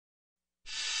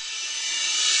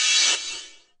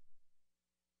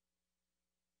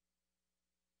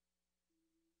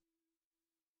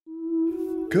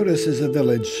Culross is a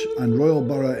village and royal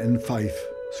borough in Fife,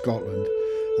 Scotland,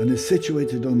 and is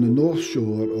situated on the north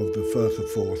shore of the Firth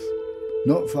of Forth,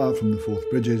 not far from the Forth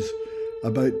Bridges,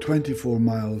 about 24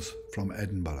 miles from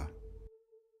Edinburgh.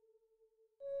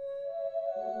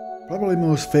 Probably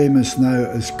most famous now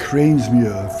as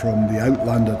Cranesmuir from the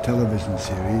Outlander television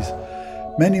series,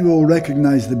 many will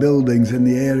recognise the buildings in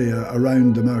the area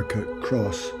around the Mercat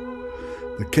Cross.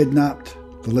 The Kidnapped,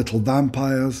 The Little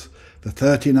Vampires, The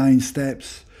 39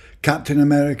 Steps, Captain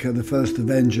America, The First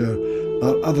Avenger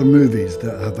are other movies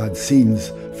that have had scenes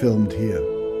filmed here.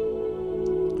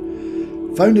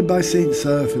 Founded by Saint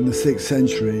Serf in the 6th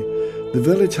century, the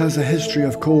village has a history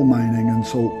of coal mining and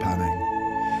salt panning.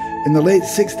 In the late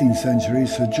 16th century,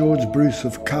 Sir George Bruce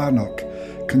of Carnock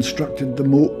constructed the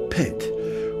Moat Pit,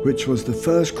 which was the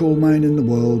first coal mine in the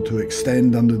world to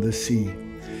extend under the sea.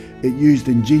 It used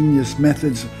ingenious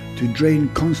methods to drain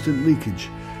constant leakage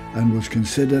and was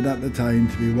considered at the time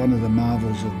to be one of the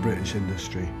marvels of British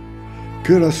industry.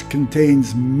 Culross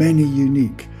contains many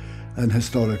unique and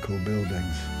historical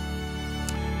buildings.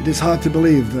 It is hard to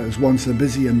believe that it was once a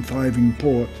busy and thriving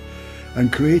port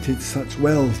and created such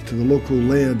wealth to the local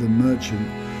laird and merchant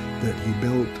that he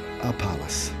built a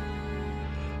palace.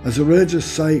 As a religious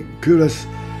site, Culross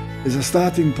is a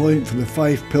starting point for the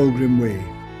Fife Pilgrim Way.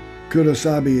 Culross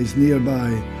Abbey is nearby,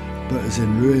 but is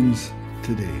in ruins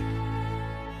today.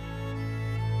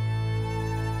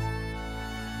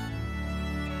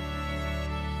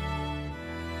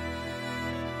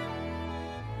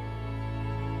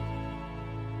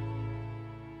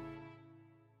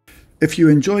 If you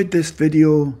enjoyed this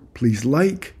video, please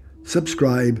like,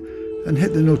 subscribe and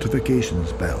hit the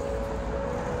notifications bell.